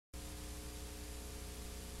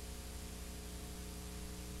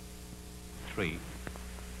3.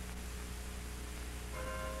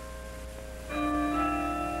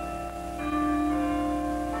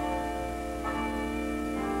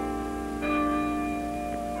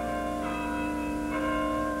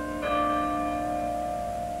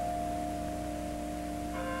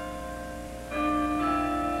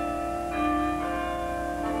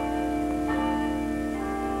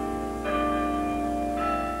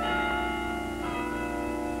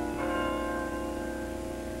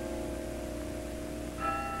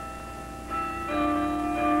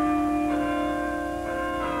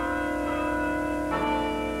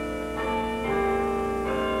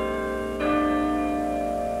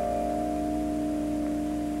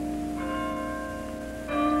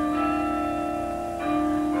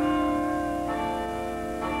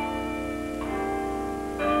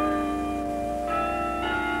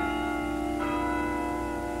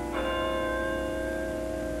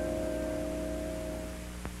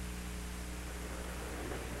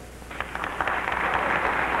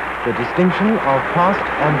 The distinction of past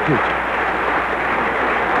and future.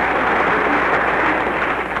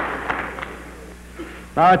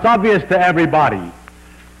 Now, it's obvious to everybody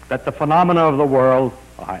that the phenomena of the world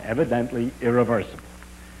are evidently irreversible.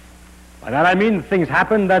 By that I mean things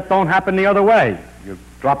happen that don't happen the other way. You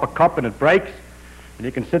drop a cup and it breaks, and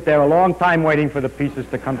you can sit there a long time waiting for the pieces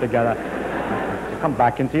to come together to come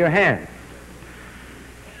back into your hand.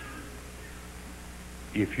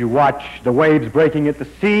 If you watch the waves breaking at the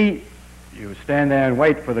sea, you stand there and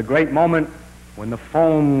wait for the great moment when the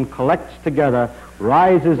foam collects together,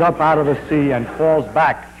 rises up out of the sea, and falls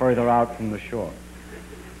back further out from the shore.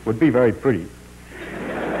 Would be very pretty.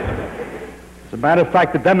 As a matter of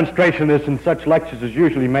fact, the demonstration of this in such lectures is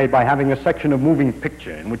usually made by having a section of moving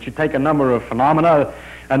picture in which you take a number of phenomena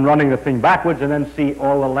and running the thing backwards and then see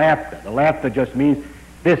all the laughter. The laughter just means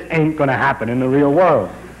this ain't going to happen in the real world.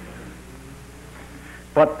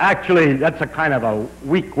 But actually, that's a kind of a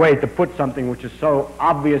weak way to put something which is so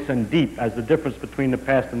obvious and deep as the difference between the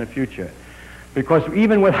past and the future. Because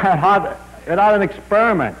even without an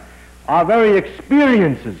experiment, our very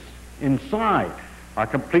experiences inside are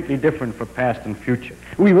completely different for past and future.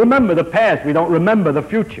 We remember the past, we don't remember the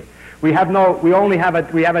future. We have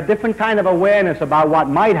a different kind of awareness about what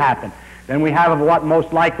might happen than we have of what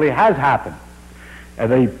most likely has happened.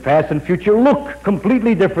 The past and future look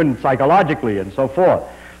completely different psychologically and so forth.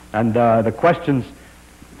 And the questions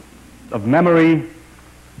of memory,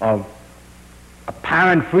 of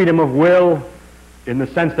apparent freedom of will, in the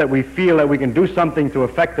sense that we feel that we can do something to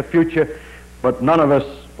affect the future, but none of us,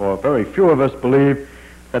 or very few of us, believe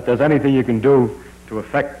that there's anything you can do to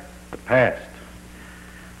affect the past.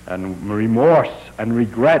 And remorse and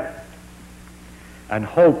regret and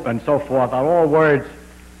hope and so forth are all words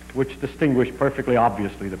which distinguish perfectly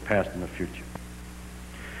obviously the past and the future.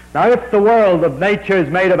 Now, if the world of nature is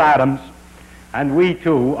made of atoms, and we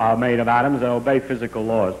too are made of atoms and obey physical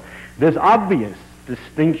laws, there's obvious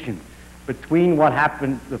distinction between what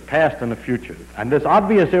happened, the past and the future, and this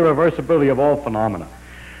obvious irreversibility of all phenomena,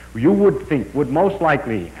 you would think would most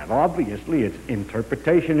likely have obviously its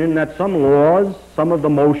interpretation in that some laws, some of the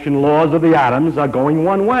motion laws of the atoms are going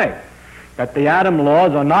one way, that the atom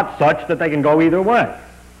laws are not such that they can go either way.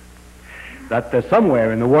 That there's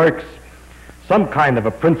somewhere in the works some kind of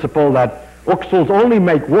a principle that Uxels only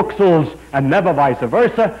make Wuxels and never vice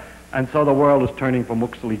versa, and so the world is turning from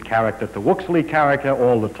Uxely character to Wuxely character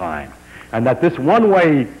all the time. And that this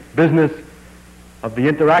one-way business of the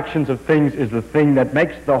interactions of things is the thing that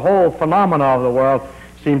makes the whole phenomena of the world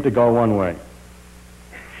seem to go one way.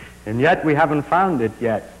 And yet we haven't found it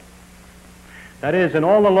yet. That is, in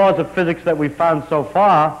all the laws of physics that we've found so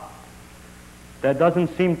far, there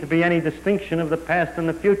doesn't seem to be any distinction of the past and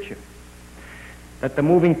the future. That the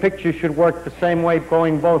moving picture should work the same way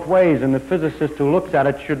going both ways, and the physicist who looks at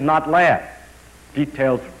it should not laugh.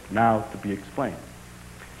 Details now to be explained.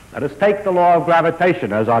 Let us take the law of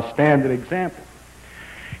gravitation as our standard example.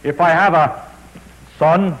 If I have a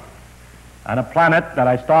sun and a planet that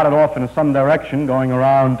I started off in some direction going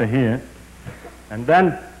around to here, and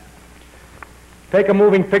then take a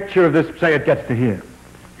moving picture of this, say it gets to here.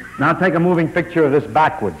 Now take a moving picture of this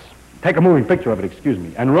backwards. Take a moving picture of it, excuse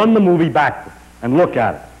me, and run the movie backwards and look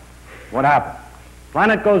at it. What happens?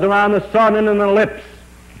 Planet goes around the sun in an ellipse.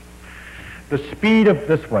 The speed of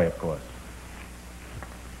this way, of course.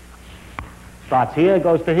 Starts here,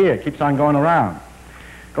 goes to here, keeps on going around.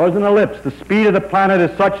 Goes in an ellipse. The speed of the planet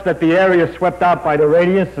is such that the area swept out by the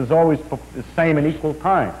radius is always the same in equal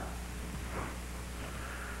time.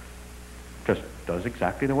 Just does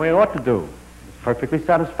exactly the way it ought to do. Perfectly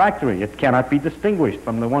satisfactory. It cannot be distinguished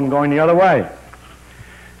from the one going the other way.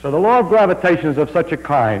 So the law of gravitation is of such a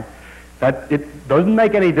kind that it doesn't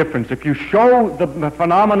make any difference. If you show the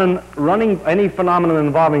phenomenon any phenomenon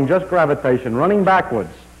involving just gravitation running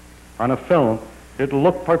backwards on a film, it'll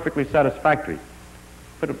look perfectly satisfactory.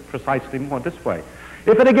 Put it precisely more this way.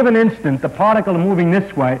 If at a given instant the particle moving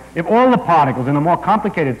this way, if all the particles in a more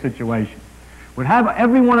complicated situation would have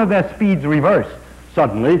every one of their speeds reversed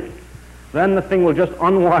suddenly, then the thing will just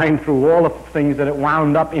unwind through all the things that it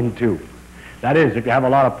wound up into. That is, if you have a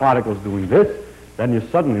lot of particles doing this, then you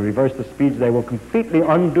suddenly reverse the speeds, they will completely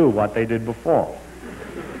undo what they did before.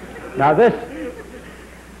 Now this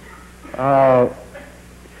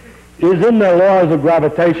is in the laws of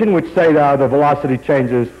gravitation, which say that the velocity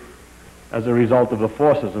changes as a result of the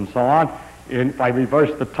forces and so on. If I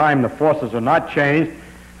reverse the time, the forces are not changed,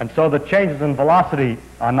 and so the changes in velocity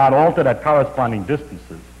are not altered at corresponding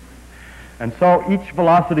distances. And so each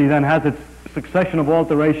velocity then has its succession of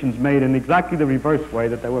alterations made in exactly the reverse way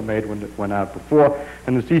that they were made when it went out before,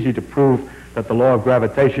 and it's easy to prove that the law of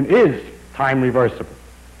gravitation is time reversible.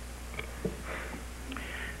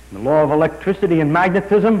 The law of electricity and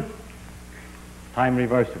magnetism, time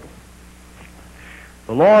reversible.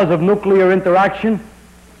 The laws of nuclear interaction,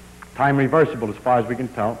 time reversible as far as we can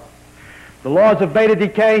tell. The laws of beta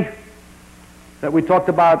decay that we talked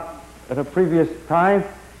about at a previous time,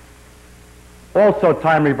 also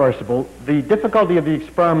time reversible. The difficulty of the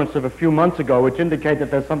experiments of a few months ago, which indicate that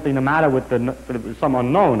there's something the matter with some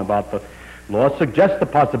unknown about the law, suggests the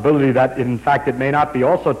possibility that in fact it may not be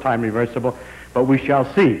also time reversible, but we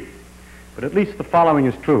shall see. But at least the following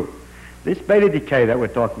is true. This beta decay that we're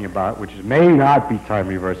talking about, which may not be time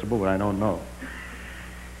reversible, but I don't know,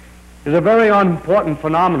 is a very important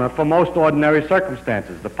phenomenon for most ordinary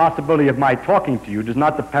circumstances. The possibility of my talking to you does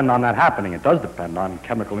not depend on that happening. It does depend on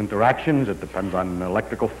chemical interactions. It depends on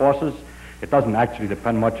electrical forces. It doesn't actually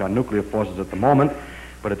depend much on nuclear forces at the moment,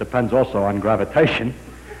 but it depends also on gravitation.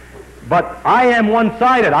 But I am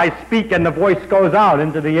one-sided. I speak and the voice goes out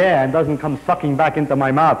into the air and doesn't come sucking back into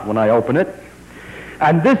my mouth when I open it.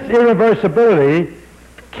 And this irreversibility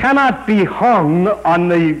cannot be hung on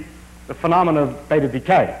the phenomenon of beta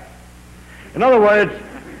decay. In other words,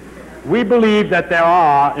 we believe that there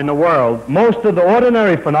are in the world most of the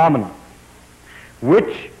ordinary phenomena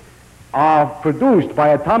which are produced by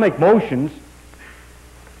atomic motions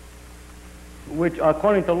which are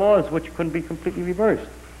according to laws which couldn't be completely reversed.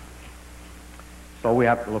 So we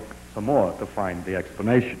have to look some more to find the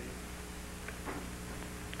explanation.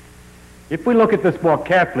 If we look at this more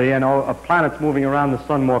carefully and a planet's moving around the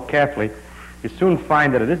sun more carefully, you soon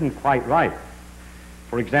find that it isn't quite right.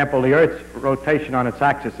 For example, the Earth's rotation on its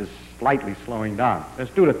axis is slightly slowing down.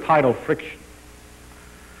 It's due to tidal friction.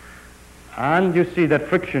 And you see that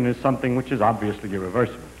friction is something which is obviously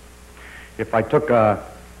irreversible. If I took a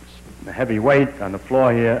heavy weight on the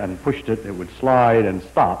floor here and pushed it, it would slide and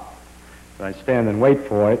stop. If I stand and wait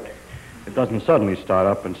for it, it doesn't suddenly start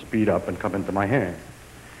up and speed up and come into my hand.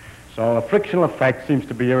 So a frictional effect seems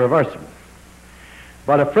to be irreversible.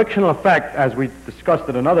 But a frictional effect, as we discussed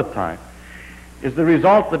at another time, is the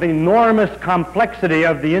result of enormous complexity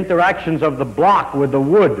of the interactions of the block with the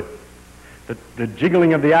wood, the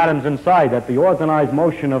jiggling of the atoms inside, that the organized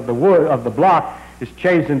motion of the wood, of the block, is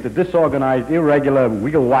changed into disorganized, irregular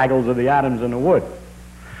wiggle-waggles of the atoms in the wood.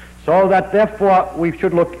 So that, therefore, we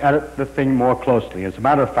should look at the thing more closely. As a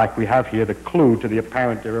matter of fact, we have here the clue to the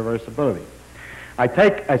apparent irreversibility. I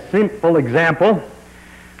take a simple example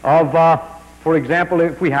of, for example,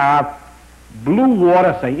 if we have blue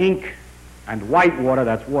water, say ink, and white water,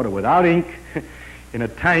 that's water without ink, in a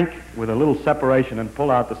tank with a little separation, and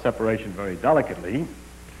pull out the separation very delicately,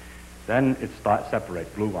 then it starts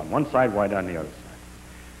separate, blue on one side, white on the other side.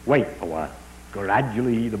 Wait a while.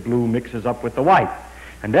 Gradually the blue mixes up with the white,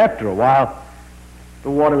 and after a while the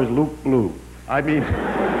water is Luke blue. I mean,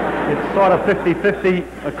 it's sort of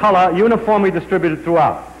 50-50, a color uniformly distributed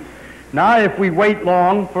throughout. Now if we wait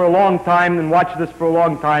for a long time and watch this for a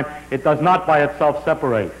long time, it does not by itself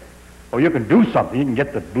separate. Or you can do something. You can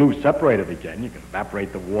get the blue separated again. You can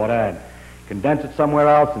evaporate the water and condense it somewhere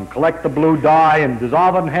else and collect the blue dye and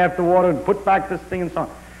dissolve it in half the water and put back this thing and so on.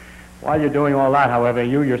 While you're doing all that, however,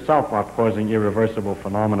 you yourself are causing irreversible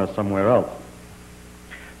phenomena somewhere else.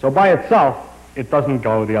 So by itself, it doesn't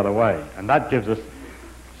go the other way. And that gives us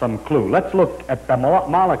some clue. Let's look at the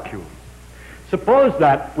molecules. Suppose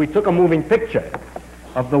that we took a moving picture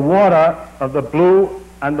of the water, of the blue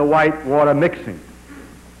and the white water mixing.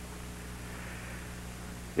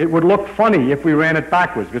 It would look funny if we ran it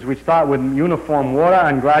backwards, because we'd start with uniform water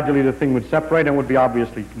and gradually the thing would separate and would be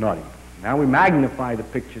obviously nutty. Now we magnify the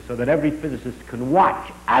picture so that every physicist can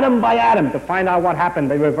watch atom by atom to find out what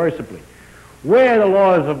happened irreversibly, where the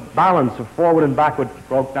laws of balance of forward and backward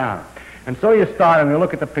broke down. And so you start and you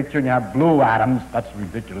look at the picture and you have blue atoms. That's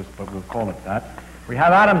ridiculous, but we'll call it that. We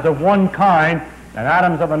have atoms of one kind and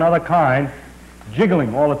atoms of another kind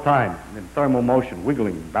jiggling all the time in thermal motion,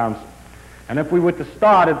 wiggling, bouncing. And if we were to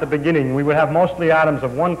start at the beginning, we would have mostly atoms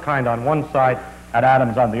of one kind on one side and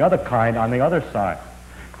atoms on the other kind on the other side.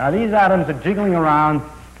 Now these atoms are jiggling around.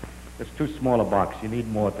 It's too small a box. You need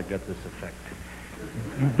more to get this effect.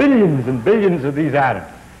 Billions and billions of these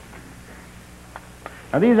atoms.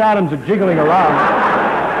 Now these atoms are jiggling around.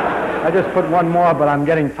 I just put one more, but I'm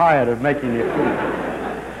getting tired of making it.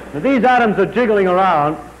 Now these atoms are jiggling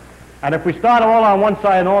around, and if we start all on one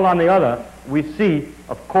side and all on the other, we see,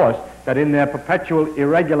 of course, that in their perpetual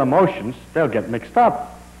irregular motions, they'll get mixed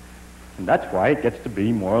up. And that's why it gets to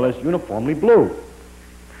be more or less uniformly blue.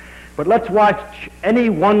 But let's watch any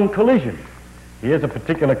one collision. Here's a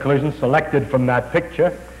particular collision selected from that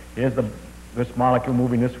picture. Here's this molecule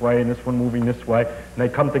moving this way and this one moving this way, and they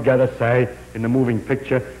come together, say, in the moving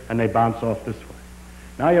picture, and they bounce off this way.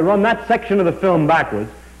 Now you run that section of the film backwards,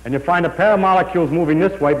 and you find a pair of molecules moving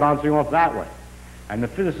this way, bouncing off that way. And the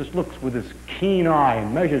physicist looks with his keen eye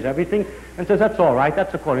and measures everything and says, that's all right,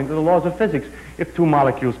 that's according to the laws of physics. If two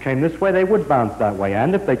molecules came this way, they would bounce that way,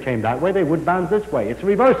 and if they came that way, they would bounce this way. It's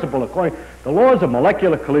reversible according. The laws of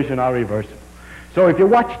molecular collision are reversible. So if you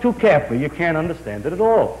watch too carefully, you can't understand it at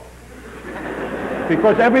all.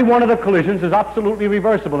 Because every one of the collisions is absolutely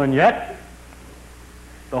reversible, and yet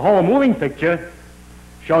the whole moving picture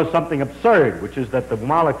shows something absurd, which is that the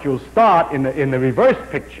molecules start in the reverse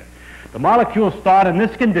picture. The molecules start in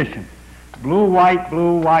this condition, blue, white,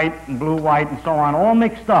 and blue, white, and so on, all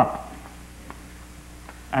mixed up.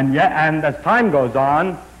 And as time goes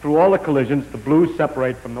on, through all the collisions, the blues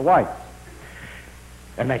separate from the whites.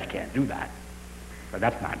 And they can't do that. But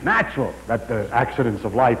that's not natural, that the accidents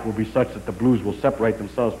of life will be such that the blues will separate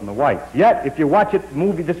themselves from the whites. Yet, if you watch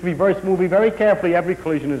this reverse movie very carefully, every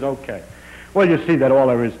collision is okay. Well, you see that all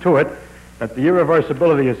there is to it, that the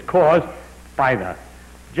irreversibility is caused by the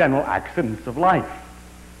general accidents of life.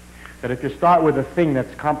 That if you start with a thing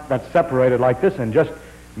that's separated like this and just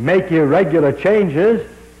make irregular changes,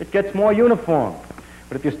 it gets more uniform.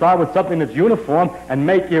 But if you start with something that's uniform and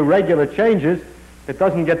make irregular changes, it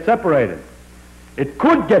doesn't get separated. It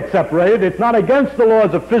could get separated. It's not against the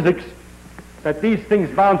laws of physics that these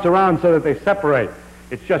things bounce around so that they separate.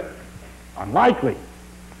 It's just unlikely.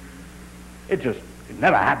 It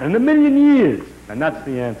never happened in a million years. And that's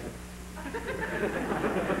the answer.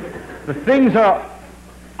 The things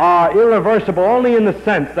are irreversible only in the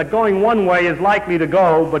sense that going one way is likely to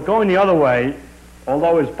go, but going the other way,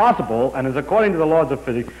 although is possible and is according to the laws of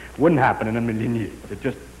physics, wouldn't happen in a million years. It's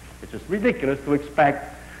just ridiculous to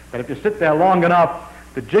expect that if you sit there long enough,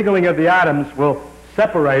 the jiggling of the atoms will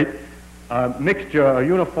separate a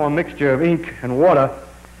uniform mixture of ink and water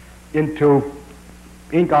into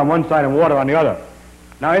ink on one side and water on the other.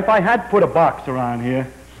 Now, if I had put a box around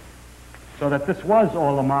here so that this was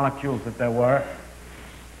all the molecules that there were,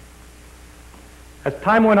 as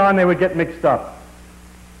time went on, they would get mixed up.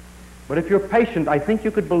 But if you're patient, I think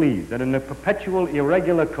you could believe that in the perpetual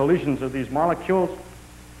irregular collisions of these molecules,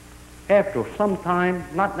 after some time,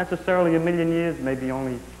 not necessarily a million years, maybe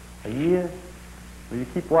only a year, when you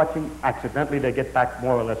keep watching, accidentally they get back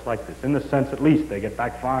more or less like this. In the sense, at least, they get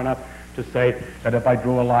back far enough to say that if I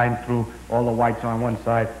drew a line through all the whites on one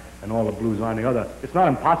side and all the blues on the other, it's not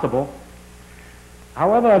impossible.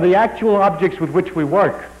 However, the actual objects with which we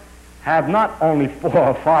work have not only 4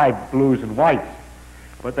 or 5 blues and whites,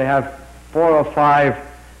 but they have 4 or 5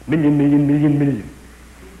 million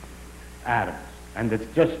atoms. And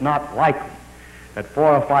it's just not likely that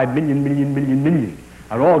 4 or 5 million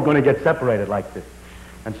are all going to get separated like this.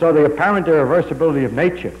 And so the apparent irreversibility of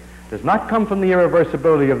nature does not come from the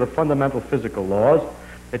irreversibility of the fundamental physical laws.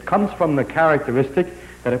 It comes from the characteristic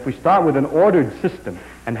that if we start with an ordered system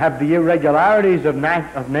and have the irregularities of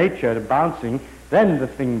nature bouncing, then the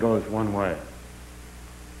thing goes one way.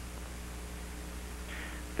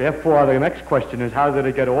 Therefore, the next question is, how did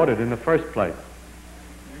it get ordered in the first place?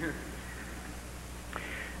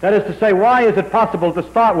 That is to say, why is it possible to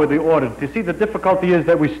start with the ordered? You see, the difficulty is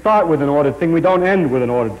that we start with an ordered thing, we don't end with an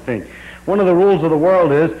ordered thing. One of the rules of the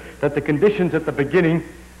world is that the conditions at the beginning,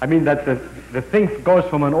 that the thing goes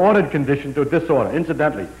from an ordered condition to a disorder.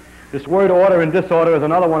 Incidentally, this word order and disorder is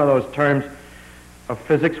another one of those terms of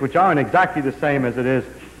physics which aren't exactly the same as it is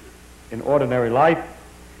in ordinary life.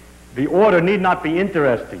 The order need not be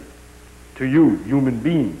interesting to you, human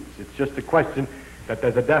beings. It's just a question that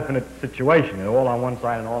there's a definite situation. They're all on one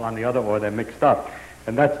side and all on the other, or they're mixed up.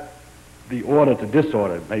 And that's the order to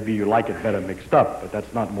disorder. Maybe you like it better mixed up, but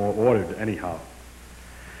that's not more ordered anyhow.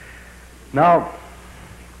 Now,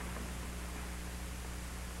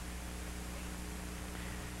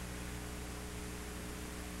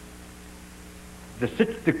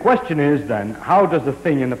 the question is then, how does the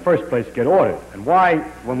thing in the first place get ordered? And why,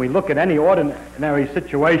 when we look at any ordinary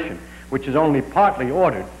situation, which is only partly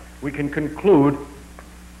ordered, we can conclude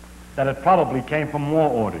that it probably came from more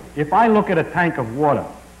order. If I look at a tank of water,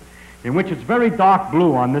 in which it's very dark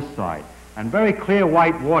blue on this side, and very clear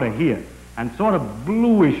white water here, and sort of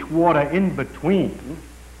bluish water in between,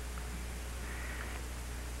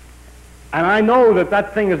 and I know that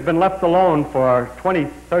that thing has been left alone for 20,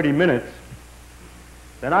 30 minutes,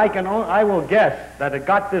 then I will guess that it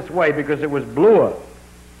got this way because it was bluer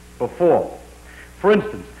before. For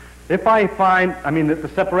instance, if I find, that the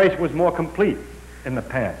separation was more complete in the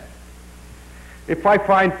past. If I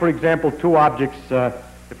find, for example, two objects,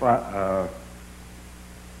 well,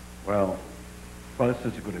 this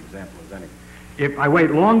is a good example of any. If I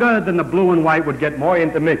wait longer, then the blue and white would get more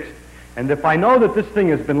intermixed. And if I know that this thing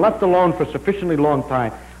has been left alone for a sufficiently long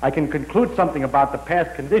time, I can conclude something about the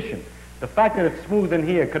past condition. The fact that it's smooth in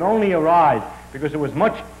here could only arise because it was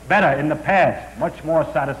much better in the past, much more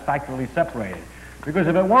satisfactorily separated. Because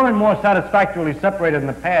if it weren't more satisfactorily separated in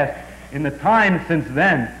the past, in the time since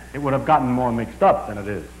then, it would have gotten more mixed up than it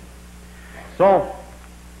is. So,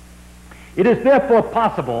 it is therefore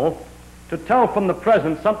possible to tell from the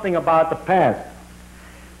present something about the past.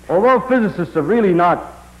 Although physicists are really not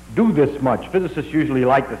do this much, physicists usually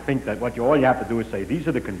like to think that all you have to do is say, these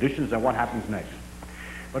are the conditions and what happens next.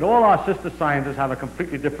 But all our sister sciences have a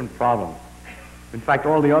completely different problem. In fact,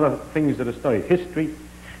 all the other things that are studied, history,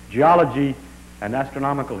 geology, and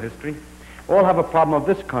astronomical history, all have a problem of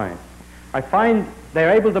this kind. I find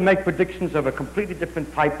they're able to make predictions of a completely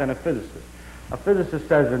different type than a physicist. A physicist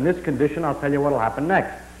says, in this condition, I'll tell you what will happen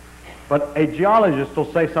next. But a geologist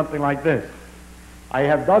will say something like this: I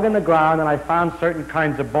have dug in the ground and I found certain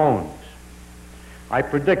kinds of bones. I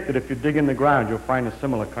predict that if you dig in the ground, you'll find a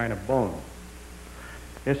similar kind of bone.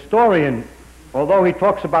 A historian, although he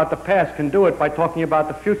talks about the past, can do it by talking about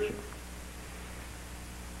the future.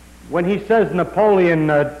 When he says Napoleon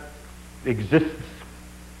exists,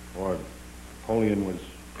 or Napoleon was,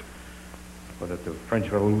 or that the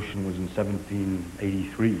French Revolution was in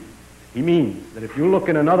 1783, he means that if you look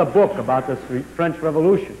in another book about the French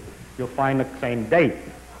Revolution, you'll find the same date.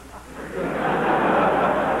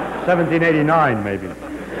 1789, maybe.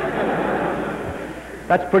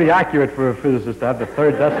 That's pretty accurate for a physicist to have the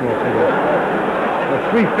third decimal figure. There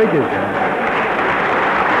are three figures there.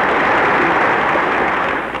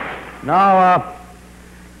 Now,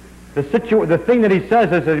 the thing that he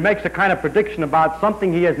says is that he makes a kind of prediction about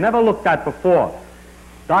something he has never looked at before.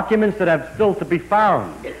 Documents that have still to be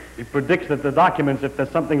found. He predicts that the documents, if there's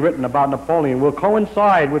something written about Napoleon, will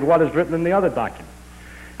coincide with what is written in the other documents.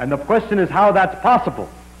 And the question is how that's possible.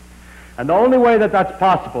 And the only way that that's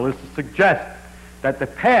possible is to suggest that the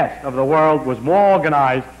past of the world was more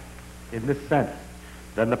organized in this sense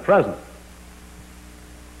than the present.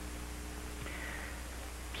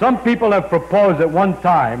 Some people have proposed at one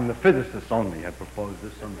time, the physicists only have proposed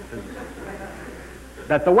this, some physicists,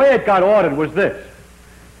 that the way it got ordered was this,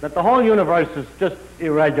 that the whole universe is just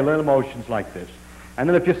irregular motions like this. And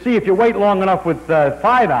then if you wait long enough with 5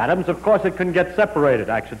 atoms, of course it can get separated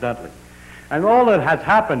accidentally. And all that has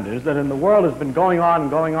happened is that in the world has been going on and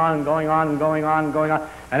going on and going on and going on and going on,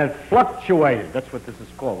 and it fluctuated. That's what this is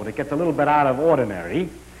called. When it gets a little bit out of ordinary,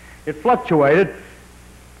 it fluctuated,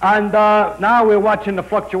 and now we're watching the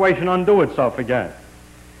fluctuation undo itself again.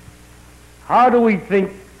 How do we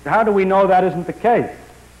know that isn't the case?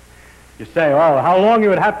 You say, well, how long you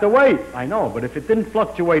would have to wait? I know, but if it didn't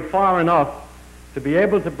fluctuate far enough to be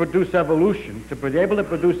able to produce evolution, to be able to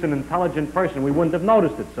produce an intelligent person, we wouldn't have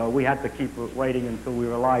noticed it. So we had to keep waiting until we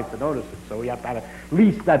were alive to notice it. So we have to have at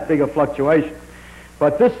least that big a fluctuation.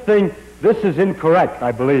 But this is incorrect,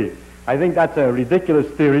 I believe. I think that's a ridiculous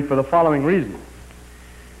theory for the following reason.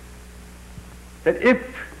 That if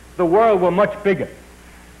the world were much bigger,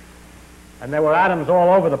 and there were atoms all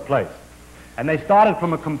over the place, and they started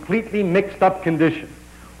from a completely mixed up condition,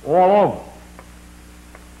 all over,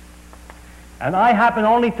 and I happen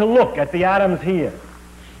only to look at the atoms here,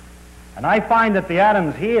 and I find that the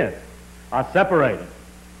atoms here are separated,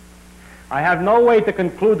 I have no way to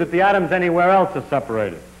conclude that the atoms anywhere else are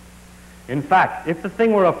separated. In fact, if the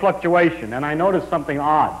thing were a fluctuation, and I notice something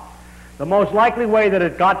odd, the most likely way that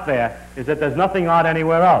it got there is that there's nothing odd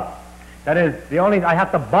anywhere else. That is, I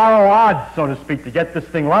have to borrow odds, so to speak, to get this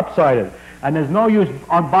thing lopsided, and there's no use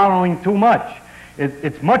on borrowing too much.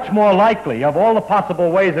 It's much more likely, of all the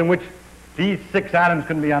possible ways in which these 6 atoms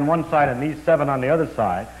can be on one side and these 7 on the other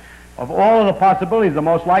side, of all of the possibilities, the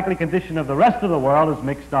most likely condition of the rest of the world is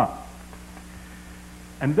mixed up.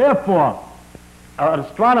 And therefore, an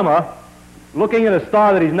astronomer looking at a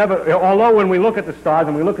star that he's never, although when we look at the stars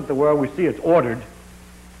and we look at the world, we see it's ordered.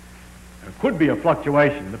 There could be a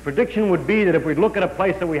fluctuation. The prediction would be that if we look at a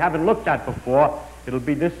place that we haven't looked at before, it'll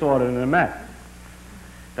be disordered and a mess.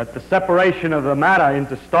 That the separation of the matter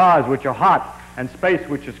into stars which are hot and space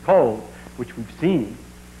which is cold, which we've seen,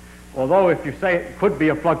 although if you say it could be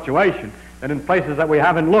a fluctuation, then in places that we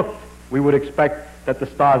haven't looked, we would expect that the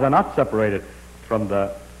stars are not separated from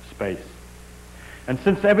the space. And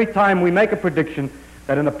since every time we make a prediction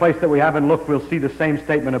that in a place that we haven't looked, we'll see the same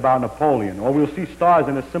statement about Napoleon, or we'll see stars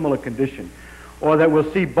in a similar condition, or that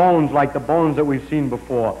we'll see bones like the bones that we've seen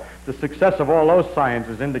before, the success of all those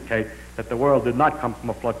sciences indicate that the world did not come from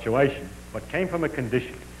a fluctuation, but came from a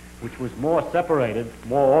condition which was more separated,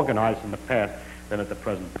 more organized in the past than at the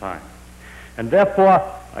present time. And therefore,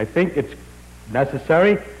 I think it's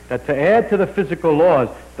necessary that to add to the physical laws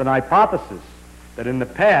the hypothesis that in the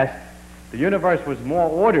past the universe was more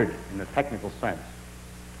ordered in the technical sense,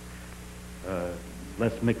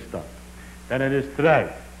 less mixed up, than it is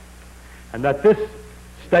today. And that this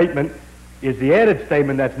statement is the added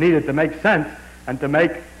statement that's needed to make sense and to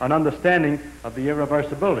make an understanding of the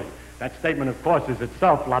irreversibility. That statement, of course, is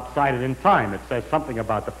itself lopsided in time. It says something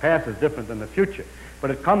about the past is different than the future. But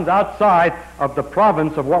it comes outside of the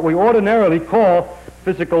province of what we ordinarily call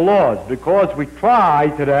physical laws, because we try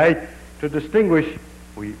today to distinguish,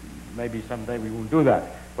 maybe someday we won't do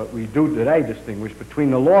that, but we do today distinguish between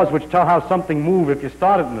the laws which tell how something moves if you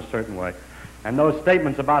start it in a certain way, and those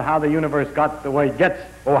statements about how the universe got the way it gets,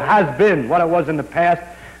 or has been, what it was in the past,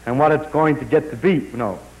 and what it's going to get to be.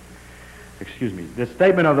 The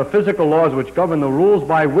statement of the physical laws which govern the rules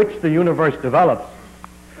by which the universe develops,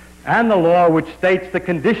 and the law which states the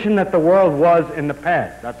condition that the world was in the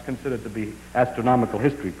past. That's considered to be astronomical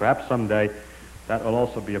history. Perhaps someday that will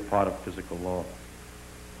also be a part of physical law.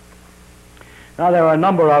 Now, there are a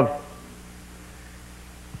number of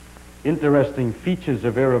interesting features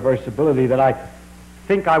of irreversibility that I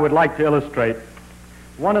think I would like to illustrate.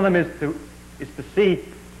 One of them is to see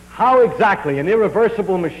how exactly an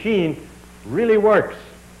irreversible machine really works.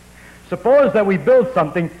 Suppose that we build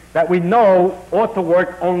something that we know ought to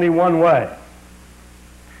work only one way.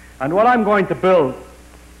 And what I'm going to build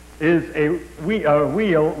is a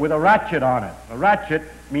wheel with a ratchet on it. A ratchet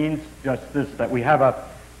means just this, that we have a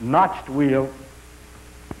notched wheel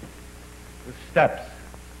with steps.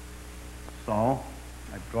 So,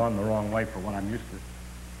 I've gone the wrong way for what I'm used to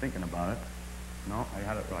thinking about it. No, I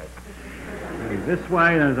had it right. Maybe this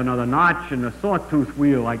way, there's another notch, and a sawtooth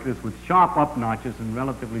wheel like this with sharp up notches and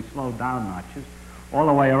relatively slow down notches all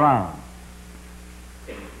the way around.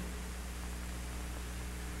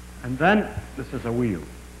 And then, this is a wheel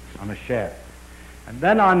on a shaft. And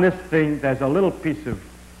then on this thing, there's a little piece of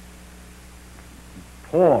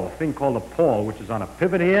pawl, a thing called a pawl, which is on a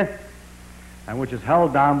pivot here, and which is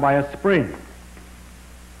held down by a spring.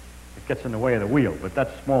 It gets in the way of the wheel, but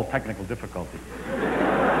that's small technical difficulty.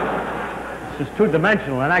 It's just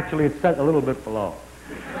two-dimensional, and actually it's set a little bit below.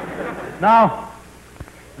 Now,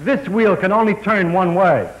 this wheel can only turn one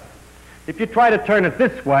way. If you try to turn it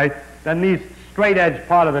this way, then these straight-edge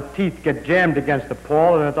part of the teeth get jammed against the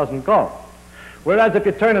pawl, and it doesn't go. Whereas if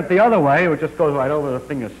you turn it the other way, it just goes right over the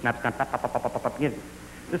finger, snap, snap, snap, snap, snap, snap, snap.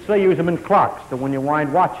 This they use them in clocks, that when you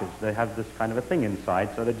wind watches, they have this kind of a thing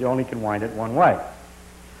inside so that you only can wind it one way.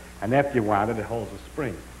 And after you wind it, it holds a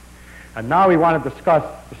spring. And now we want to discuss,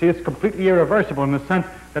 you see, it's completely irreversible in the sense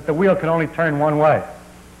that the wheel can only turn one way.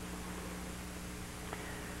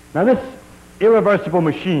 Now this irreversible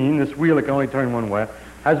machine, this wheel that can only turn one way,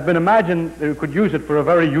 has been imagined that we could use it for a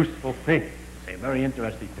very useful thing, a very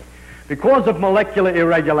interesting thing. Because of molecular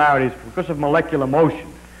irregularities, because of molecular motion,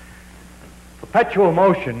 perpetual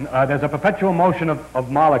motion, there's a perpetual motion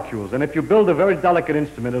of molecules, and if you build a very delicate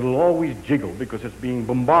instrument, it'll always jiggle because it's being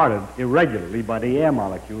bombarded irregularly by the air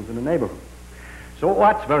molecules in the neighborhood. So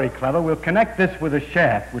that's very clever. We'll connect this with a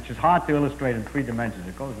shaft, which is hard to illustrate in 3 dimensions.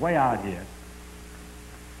 It goes way out here.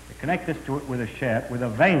 You connect this to it with a shaft, with a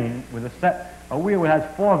vane, with a wheel that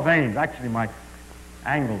has 4 vanes. Actually, my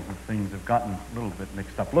angles of things have gotten a little bit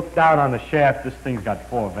mixed up. Look down on the shaft. This thing's got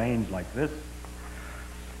 4 vanes like this.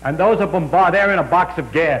 And those are bombarded. They're in a box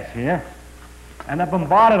of gas here. And they're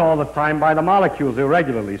bombarded all the time by the molecules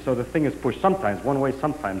irregularly, so the thing is pushed sometimes one way,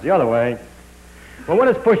 sometimes the other way. Well, when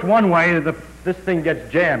it's pushed one way, this thing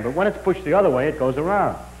gets jammed, but when it's pushed the other way, it goes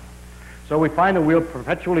around. So we find the wheel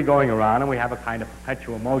perpetually going around, and we have a kind of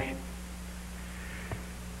perpetual motion.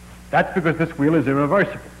 That's because this wheel is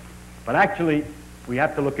irreversible. But actually, we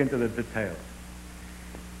have to look into the details.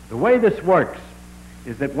 The way this works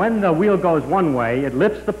is that when the wheel goes one way, it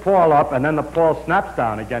lifts the pawl up, and then the pawl snaps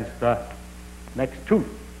down against the next tooth.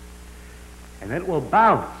 and it will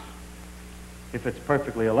bounce. If it's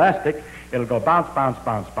perfectly elastic, it'll go bounce, bounce,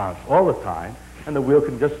 bounce, bounce all the time, and the wheel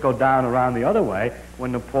can just go down around the other way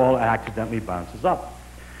when the pole accidentally bounces up.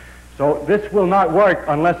 So this will not work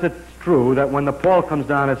unless it's true that when the pole comes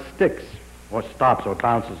down it sticks, or stops, or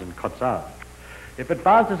bounces and cuts out. If it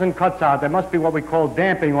bounces and cuts out, there must be what we call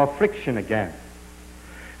damping or friction again.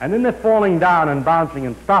 And in the falling down and bouncing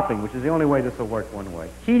and stopping, which is the only way this will work one way,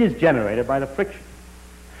 heat is generated by the friction.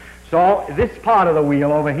 So this part of the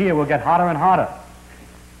wheel over here will get hotter and hotter.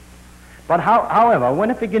 But however, when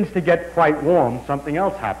it begins to get quite warm, something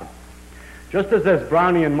else happens. Just as there's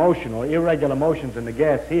Brownian motion or irregular motions in the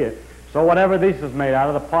gas here, so whatever this is made out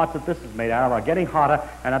of, the parts that this is made out of are getting hotter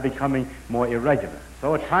and are becoming more irregular.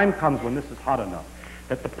 So a time comes when this is hot enough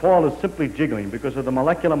that the pole is simply jiggling because of the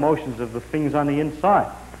molecular motions of the things on the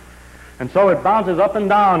inside. And so it bounces up and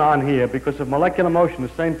down on here because of molecular motion, the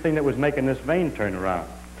same thing that was making this vane turn around.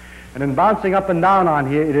 And in bouncing up and down on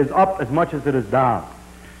here, it is up as much as it is down.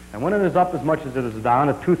 And when it is up as much as it is down,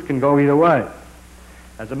 a tooth can go either way.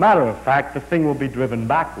 As a matter of fact, the thing will be driven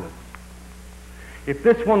backwards. If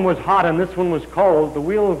this one was hot and this one was cold, the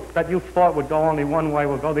wheel that you thought would go only one way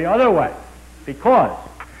will go the other way. Because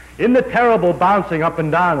in the terrible bouncing up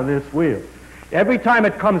and down of this wheel, every time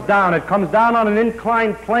it comes down on an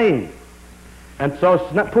inclined plane. And so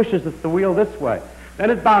pushes the wheel this way. Then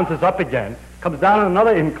it bounces up again, comes down on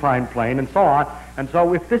another inclined plane, and so on. And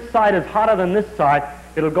so if this side is hotter than this side,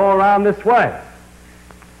 it'll go around this way.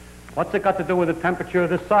 What's it got to do with the temperature of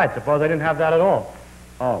this side? Suppose I didn't have that at all.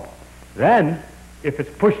 Oh. Then, if it's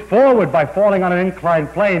pushed forward by falling on an inclined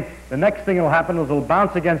plane, the next thing that'll happen is it'll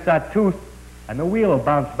bounce against that tooth, and the wheel will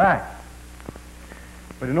bounce back.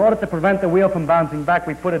 But in order to prevent the wheel from bouncing back,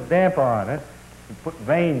 we put a damper on it and put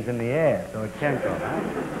vanes in the air so it can't go back.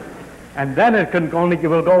 And then it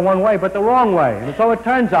will go one way, but the wrong way. And so it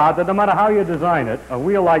turns out that no matter how you design it, a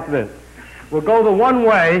wheel like this will go the one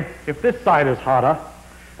way if this side is hotter,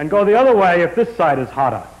 and go the other way if this side is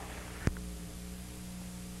hotter.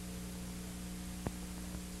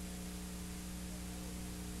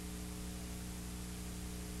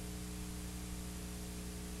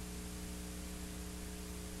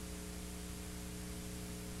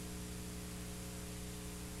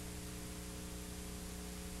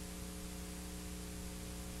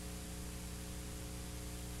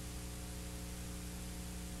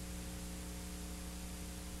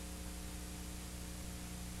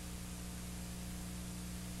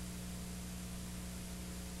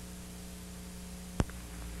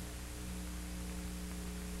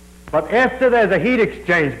 But after there's a heat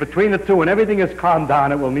exchange between the two and everything is calmed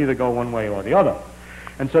down, it will neither go one way or the other.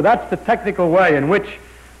 And so that's the technical way in which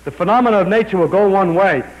the phenomena of nature will go one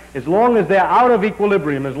way as long as they're out of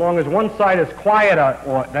equilibrium, as long as one side is quieter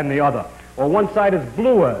than the other, or one side is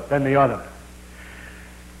bluer than the other.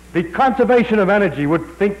 The conservation of energy would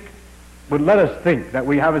let us think that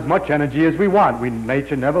we have as much energy as we want.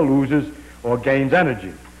 Nature never loses or gains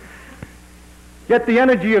energy. Yet the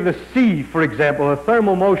energy of the sea, for example, the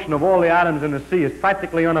thermal motion of all the atoms in the sea is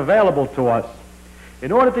practically unavailable to us.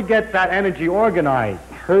 In order to get that energy organized,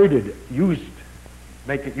 herded, used,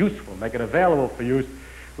 make it useful, make it available for use,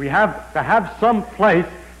 we have to have some place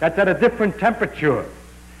that's at a different temperature.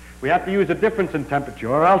 We have to use a difference in temperature,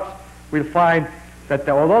 or else we'll find that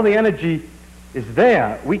although the energy is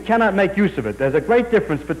there, we cannot make use of it. There's a great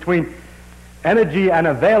difference between energy and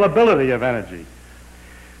availability of energy.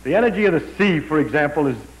 The energy of the sea, for example,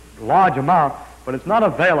 is a large amount, but it's not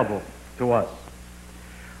available to us.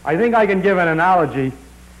 I think I can give an analogy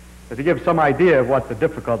to give some idea of what the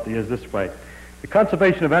difficulty is this way. The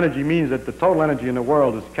conservation of energy means that the total energy in the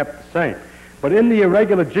world is kept the same. But in the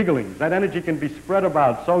irregular jigglings, that energy can be spread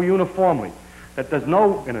about so uniformly that there's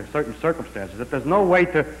no, in certain circumstances, that there's no way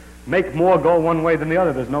to make more go one way than the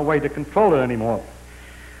other. There's no way to control it anymore.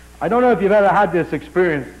 I don't know if you've ever had this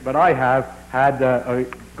experience, but I have had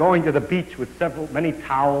going to the beach with many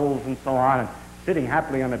towels and so on, and sitting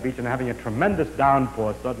happily on the beach and having a tremendous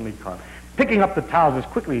downpour suddenly come, picking up the towels as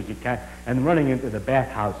quickly as you can and running into the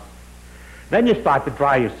bathhouse. Then you start to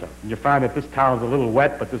dry yourself, and you find that this towel's a little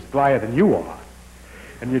wet, but it's drier than you are.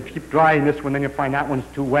 And you keep drying this one, then you find that one's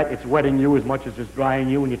too wet, it's wetting you as much as it's drying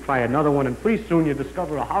you, and you try another one, and pretty soon you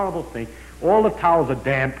discover a horrible thing. All the towels are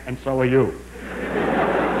damp, and so are you.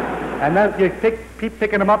 And then you keep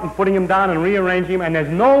picking them up and putting them down and rearranging them, and there's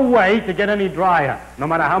no way to get any drier, no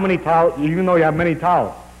matter how many towels, even though you have many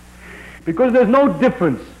towels. Because there's no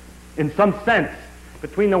difference, in some sense,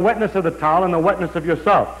 between the wetness of the towel and the wetness of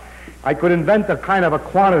yourself. I could invent a kind of a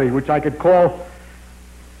quantity which I could call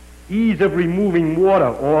ease of removing water,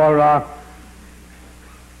 or,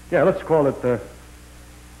 let's call it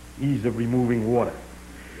ease of removing water.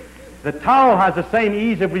 The towel has the same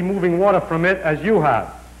ease of removing water from it as you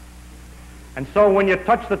have. And so when you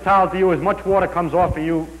touch the towel to you, as much water comes off of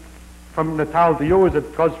you from the towel to you as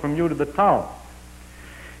it goes from you to the towel.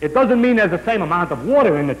 It doesn't mean there's the same amount of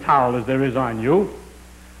water in the towel as there is on you.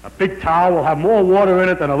 A big towel will have more water in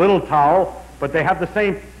it than a little towel, but they have the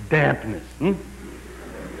same dampness.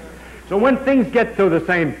 So when things get to the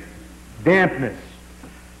same dampness,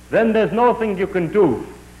 then there's nothing you can do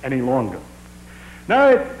any longer.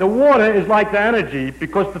 Now, the water is like the energy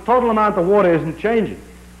because the total amount of water isn't changing.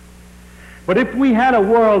 But if we had a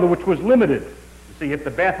world which was limited, you see, if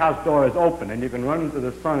the bathhouse door is open and you can run into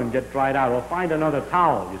the sun and get dried out, or find another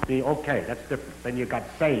towel, you see, okay, that's different. Then you got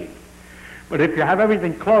saved. But if you have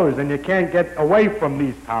everything closed and you can't get away from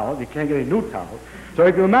these towels, you can't get any new towels. So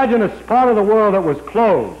if you imagine a part of the world that was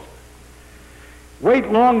closed,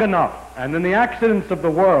 wait long enough, and in the accidents of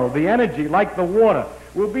the world, the energy, like the water,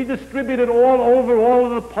 will be distributed all over all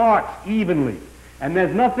of the parts evenly. And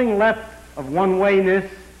there's nothing left of one-wayness.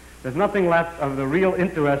 There's nothing left of the real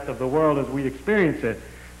interest of the world as we experience it.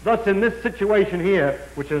 Thus, in this situation here,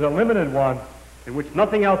 which is a limited one, in which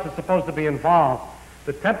nothing else is supposed to be involved,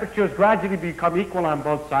 the temperatures gradually become equal on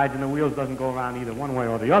both sides, and the wheels doesn't go around either one way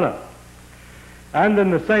or the other. And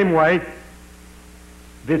in the same way,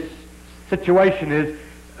 this situation is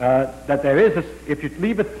that there is, if you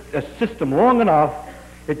leave a system long enough,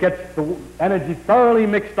 it gets the energy thoroughly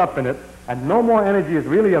mixed up in it, and no more energy is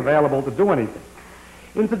really available to do anything.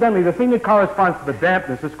 Incidentally, the thing that corresponds to the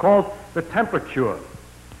dampness is called the temperature.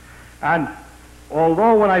 And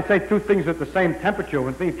although when I say two things at the same temperature,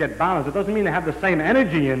 when things get balanced, it doesn't mean they have the same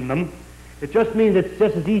energy in them. It just means it's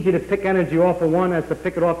just as easy to pick energy off of one as to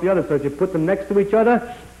pick it off the other. So if you put them next to each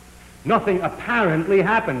other, nothing apparently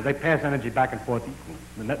happens. They pass energy back and forth equally.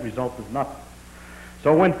 The net result is nothing.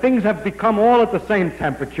 So when things have become all at the same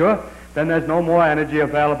temperature, then there's no more energy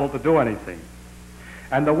available to do anything.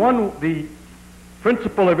 And the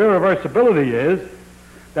principle of irreversibility is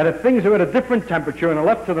that if things are at a different temperature and are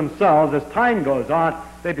left to themselves, as time goes on,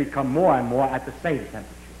 they become more and more at the same temperature.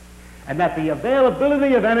 And that the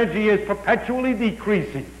availability of energy is perpetually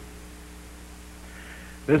decreasing.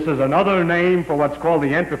 This is another name for what's called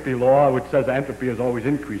the entropy law, which says entropy is always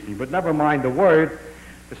increasing. But never mind the word.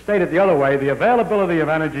 To state it the other way, the availability of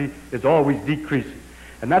energy is always decreasing.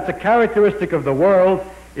 And that's a characteristic of the world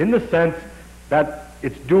in the sense that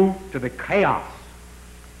it's due to the chaos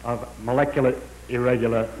of molecular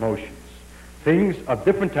irregular motions. Things of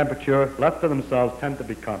different temperature, left to themselves, tend to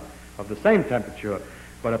become of the same temperature,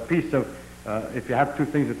 but a piece of, if you have two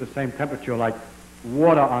things at the same temperature, like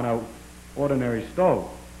water on an ordinary stove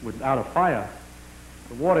without a fire,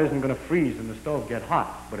 the water isn't going to freeze and the stove get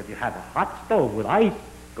hot. But if you have a hot stove with ice,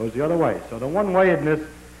 it goes the other way. So the one-wayedness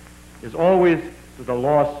is always to the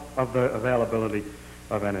loss of the availability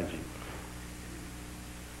of energy.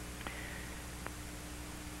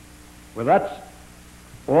 Well, that's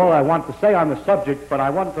all I want to say on the subject, but I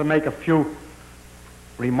want to make a few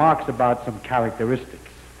remarks about some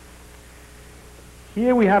characteristics.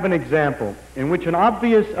 Here we have an example in which an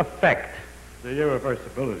obvious effect, the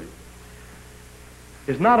irreversibility,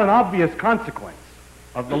 is not an obvious consequence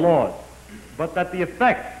of the laws, but that the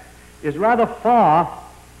effect is rather far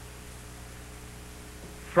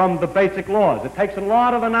from the basic laws. It takes a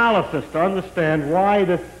lot of analysis to understand why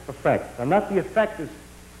this effect, and that the effect is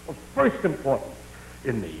of first importance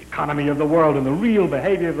in the economy of the world, in the real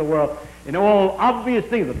behavior of the world, in all obvious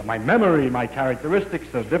things, that my memory, my characteristics,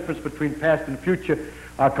 the difference between past and future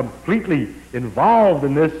are completely involved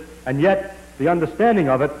in this, and yet the understanding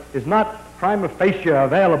of it is not prima facie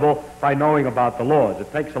available by knowing about the laws.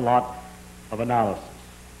 It takes a lot of analysis.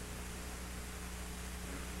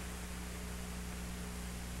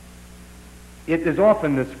 It is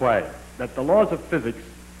often this way, that the laws of physics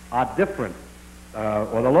are different,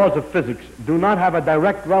 or the laws of physics do not have a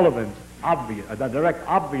direct relevance,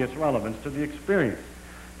 obvious relevance to the experience,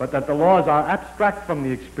 but that the laws are abstract from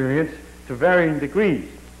the experience to varying degrees.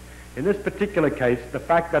 In this particular case, the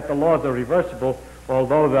fact that the laws are reversible,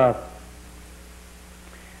 although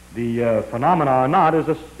the phenomena are not,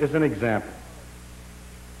 is an example.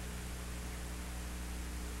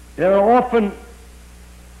 There are often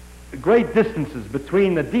great distances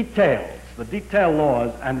between the detailed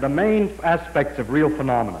laws, and the main aspects of real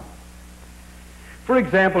phenomena. For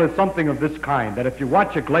example, it's something of this kind, that if you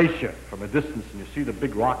watch a glacier from a distance and you see the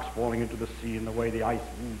big rocks falling into the sea and the way the ice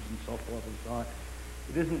moves and so forth and so on,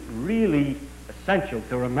 it isn't really essential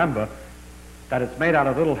to remember that it's made out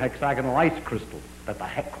of little hexagonal ice crystals, that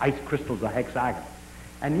the ice crystals are hexagonal.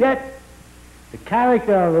 And yet, the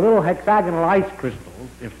character of the little hexagonal ice crystals,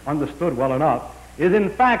 if understood well enough, is in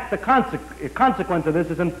fact a consequence of this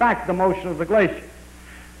is in fact the motion of the glacier.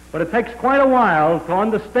 But it takes quite a while to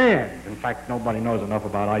understand. In fact, nobody knows enough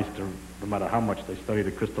about ice to, no matter how much they study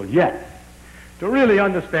the crystal yet, to really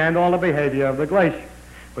understand all the behavior of the glacier.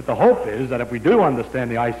 But the hope is that if we do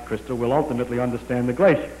understand the ice crystal, we'll ultimately understand the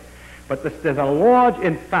glacier. But there's a large,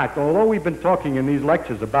 in fact, although we've been talking in these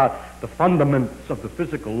lectures about the fundaments of the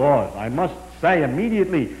physical laws, I must say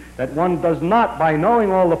immediately that one does not, by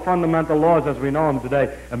knowing all the fundamental laws as we know them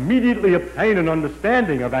today, immediately obtain an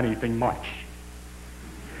understanding of anything much.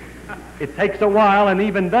 It takes a while, and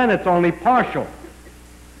even then it's only partial.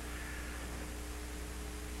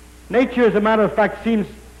 Nature, as a matter of fact, seems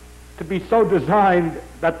to be so designed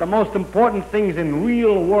that the most important things in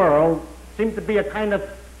real world seem to be a kind of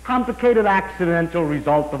complicated accidental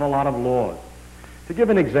result of a lot of laws. To give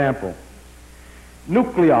an example,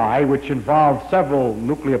 nuclei, which involve several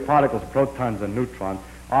nuclear particles, protons and neutrons,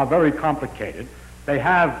 are very complicated. They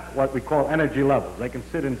have what we call energy levels. They can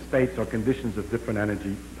sit in states or conditions of different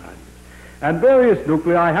energy values. And various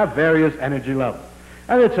nuclei have various energy levels.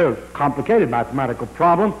 And it's a complicated mathematical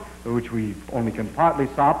problem, which we only can partly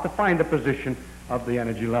solve, to find the position of the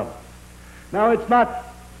energy level. Now, it's not,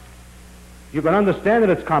 you can understand that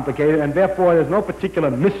it's complicated, and therefore there's no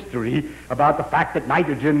particular mystery about the fact that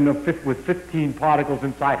nitrogen with 15 particles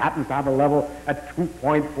inside happens to have a level at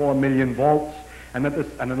 2.4 million volts, and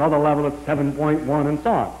another level at 7.1, and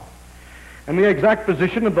so on. And the exact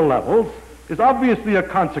position of the levels is obviously a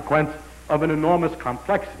consequence of an enormous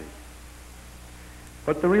complexity.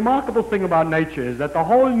 But the remarkable thing about nature is that the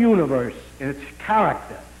whole universe in its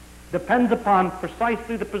character depends upon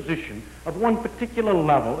precisely the position of one particular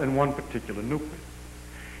level in one particular nucleus.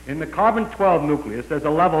 In the carbon-12 nucleus, there's a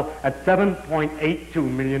level at 7.82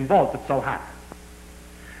 million volts, it so happens.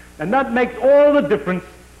 And that makes all the difference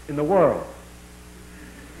in the world.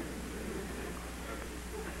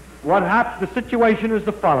 The situation is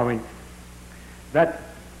the following, that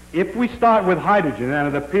if we start with hydrogen,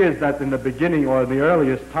 and it appears that in the beginning or in the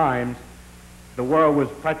earliest times, the world was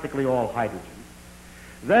practically all hydrogen.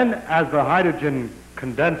 Then, as the hydrogen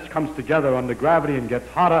comes together under gravity and gets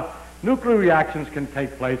hotter, nuclear reactions can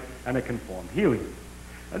take place and it can form helium.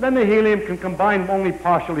 And then the helium can combine only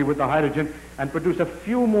partially with the hydrogen and produce a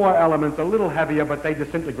few more elements, a little heavier, but they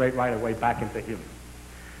disintegrate right away back into helium.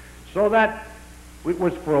 So that it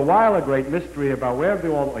was for a while a great mystery about where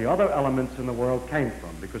all the other elements in the world came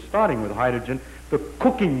from, because starting with hydrogen, the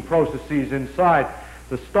cooking processes inside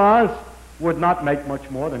the stars would not make much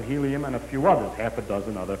more than helium and a few others, half a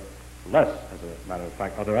dozen other, less, as a matter of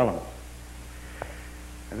fact, other elements.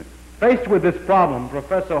 And faced with this problem,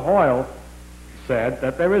 Professor Hoyle said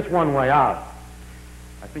that there is one way out.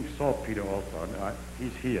 I think saltpeter also,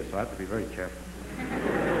 he's here, so I have to be very careful.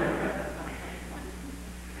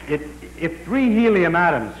 If 3 helium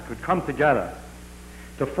atoms could come together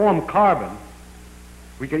to form carbon,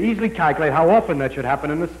 we could easily calculate how often that should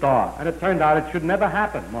happen in a star. And it turned out it should never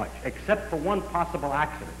happen much, except for one possible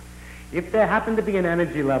accident. If there happened to be an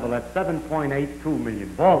energy level at 7.82 million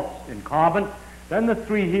volts in carbon, then the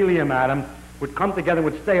 3 helium atoms would come together,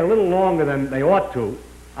 would stay a little longer than they ought to,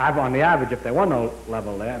 on the average, if there were no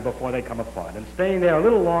level there, before they come apart. And staying there a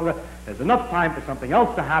little longer, there's enough time for something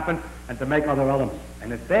else to happen and to make other elements.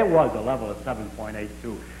 And if there was a level of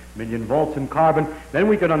 7.82 million volts in carbon, then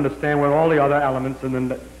we could understand where all the other elements in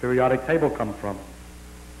the periodic table come from.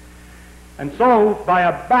 And so, by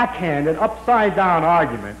a backhanded, upside-down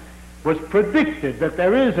argument, was predicted that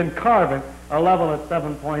there is in carbon a level at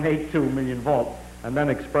 7.82 million volts, and then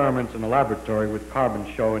experiments in the laboratory with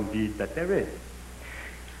carbon show indeed that there is.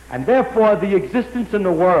 And therefore, the existence in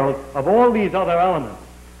the world of all these other elements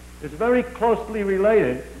is very closely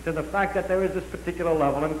related to the fact that there is this particular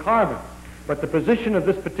level in carbon. But the position of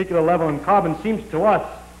this particular level in carbon seems to us,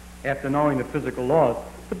 after knowing the physical laws,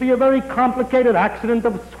 to be a very complicated accident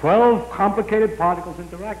of 12 complicated particles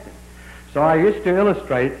interacting. So I wish to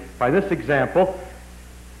illustrate by this example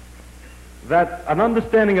that an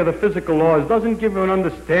understanding of the physical laws doesn't give you an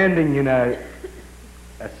understanding in a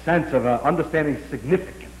sense of understanding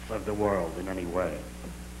significance of the world in any way.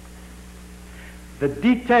 The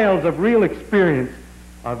details of real experience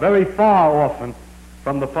are very far often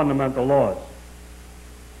from the fundamental laws.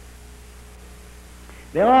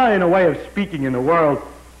 There are, in a way of speaking, in the world,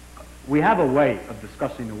 we have a way of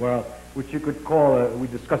discussing the world which you could call, we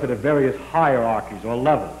discuss it at various hierarchies or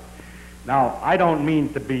levels. Now, I don't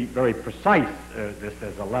mean to be very precise,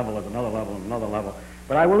 there's a level, there's another level, and another level,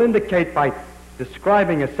 but I will indicate by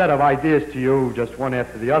describing a set of ideas to you, just one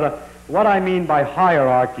after the other, what I mean by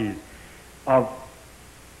hierarchies of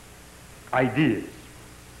ideas.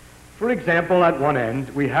 For example, at one end,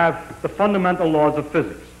 we have the fundamental laws of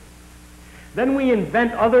physics. Then we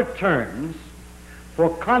invent other terms for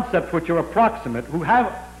concepts which are approximate, who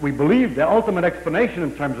have, we believe, the ultimate explanation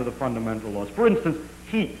in terms of the fundamental laws. For instance,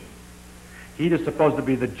 heat. Heat is supposed to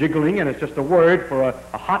be the jiggling, and it's just a word for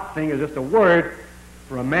a hot thing, is just a word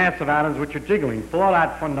for a mass of atoms which are jiggling. For all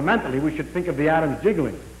that, fundamentally, we should think of the atoms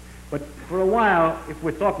jiggling. But for a while, if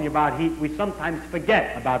we're talking about heat, we sometimes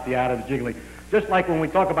forget about the atoms jiggling. Just like when we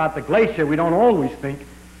talk about the glacier, we don't always think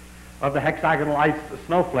of the hexagonal ice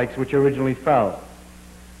snowflakes which originally fell.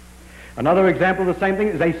 Another example of the same thing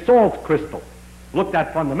is a salt crystal. Looked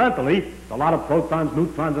at fundamentally, it's a lot of protons,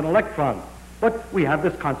 neutrons, and electrons. But we have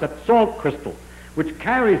this concept, salt crystal, which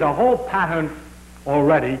carries a whole pattern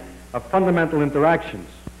already of fundamental interactions,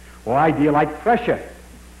 or idea like pressure.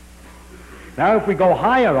 Now, if we go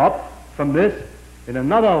higher up from this, in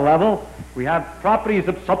another level, we have properties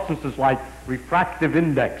of substances like refractive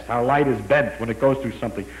index, how light is bent when it goes through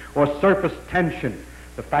something, or surface tension,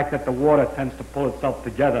 the fact that the water tends to pull itself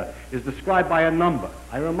together, is described by a number.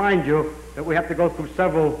 I remind you that we have to go through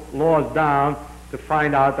several laws down to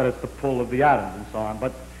find out that it's the pull of the atoms and so on.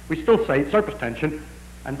 But we still say surface tension,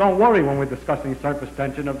 and don't worry when we're discussing surface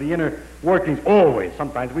tension of the inner workings, always.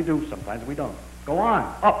 Sometimes we do, sometimes we don't. Go on,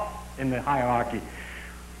 up in the hierarchy.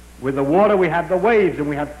 With the water, we have the waves, and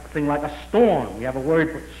we have a thing like a storm. We have a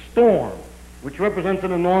word for storm, which represents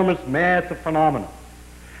an enormous mass of phenomena.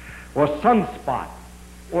 Or sunspot,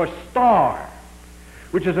 or star,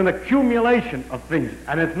 which is an accumulation of things.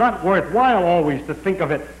 And it's not worthwhile always to think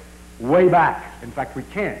of it way back. In fact, we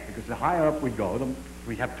can't, because the higher up we go,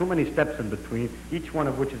 we have too many steps in between, each one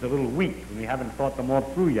of which is a little weak, and we haven't thought them all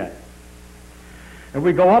through yet. If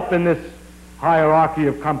we go up in this hierarchy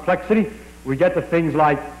of complexity, we get to things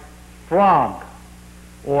like frog,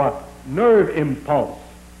 or nerve impulse,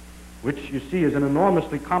 which you see is an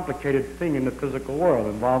enormously complicated thing in the physical world,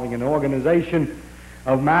 involving an organization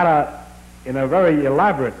of matter in a very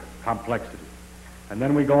elaborate complexity. And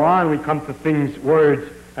then we go on, we come to things,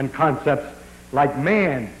 words, and concepts like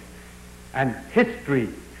man, and history,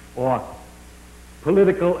 or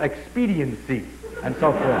political expediency, and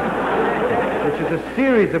so forth, which is a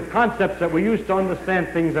series of concepts that we use to understand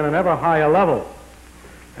things at an ever higher level.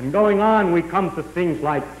 And going on, we come to things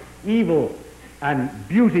like evil, and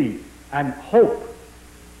beauty, and hope.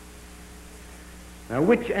 Now,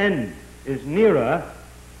 which end is nearer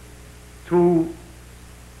to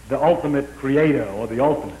the ultimate creator, or the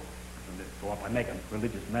ultimate? So if I make a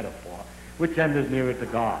religious metaphor, which end is nearer to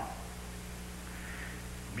God?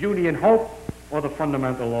 Beauty and hope, or the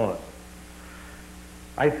fundamental laws?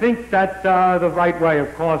 I think that the right way,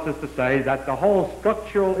 of course, is to say that the whole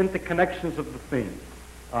structural interconnections of the thing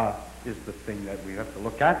is the thing that we have to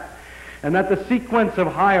look at, and that the sequence of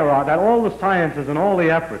hierarchy, that all the sciences and all the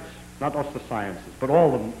efforts, not just the sciences, but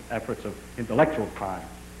all the efforts of intellectual crime,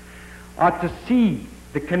 are to see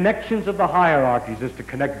the connections of the hierarchies, is to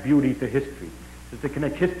connect beauty to history, is to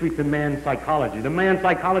connect history to man's psychology, the man's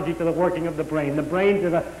psychology to the working of the brain to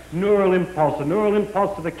the neural impulse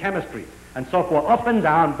to the chemistry, and so forth, up and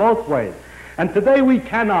down, both ways. And today we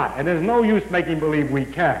cannot, and there's no use making believe we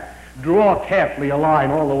can, draw carefully a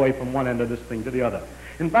line all the way from one end of this thing to the other.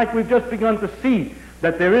 In fact, we've just begun to see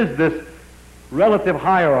that there is this relative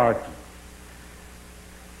hierarchy.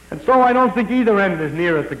 And so I don't think either end is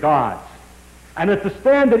nearer to God's. And that to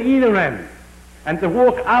stand at either end and to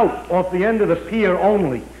walk out off the end of the pier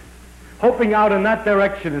only, hoping out in that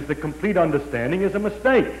direction is the complete understanding, is a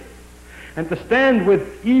mistake. And to stand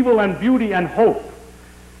with evil and beauty and hope,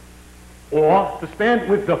 or to stand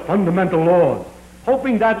with the fundamental laws,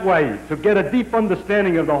 hoping that way to get a deep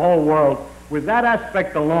understanding of the whole world, with that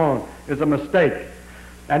aspect alone, is a mistake.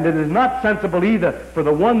 And it is not sensible either for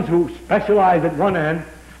the ones who specialize at one end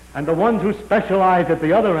and the ones who specialize at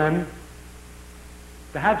the other end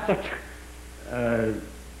to have such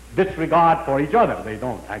disregard for each other. They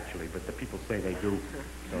don't, actually, but the people say they do.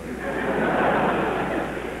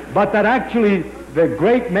 But that actually the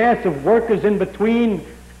great mass of workers in between,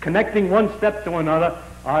 connecting one step to another,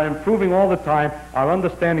 are improving all the time our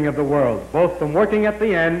understanding of the world, both from working at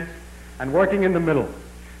the ends and working in the middle.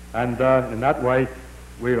 And in that way,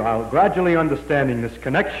 we are gradually understanding this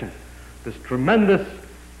connection, this tremendous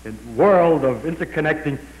world of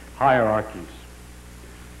interconnecting hierarchies.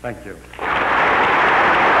 Thank you.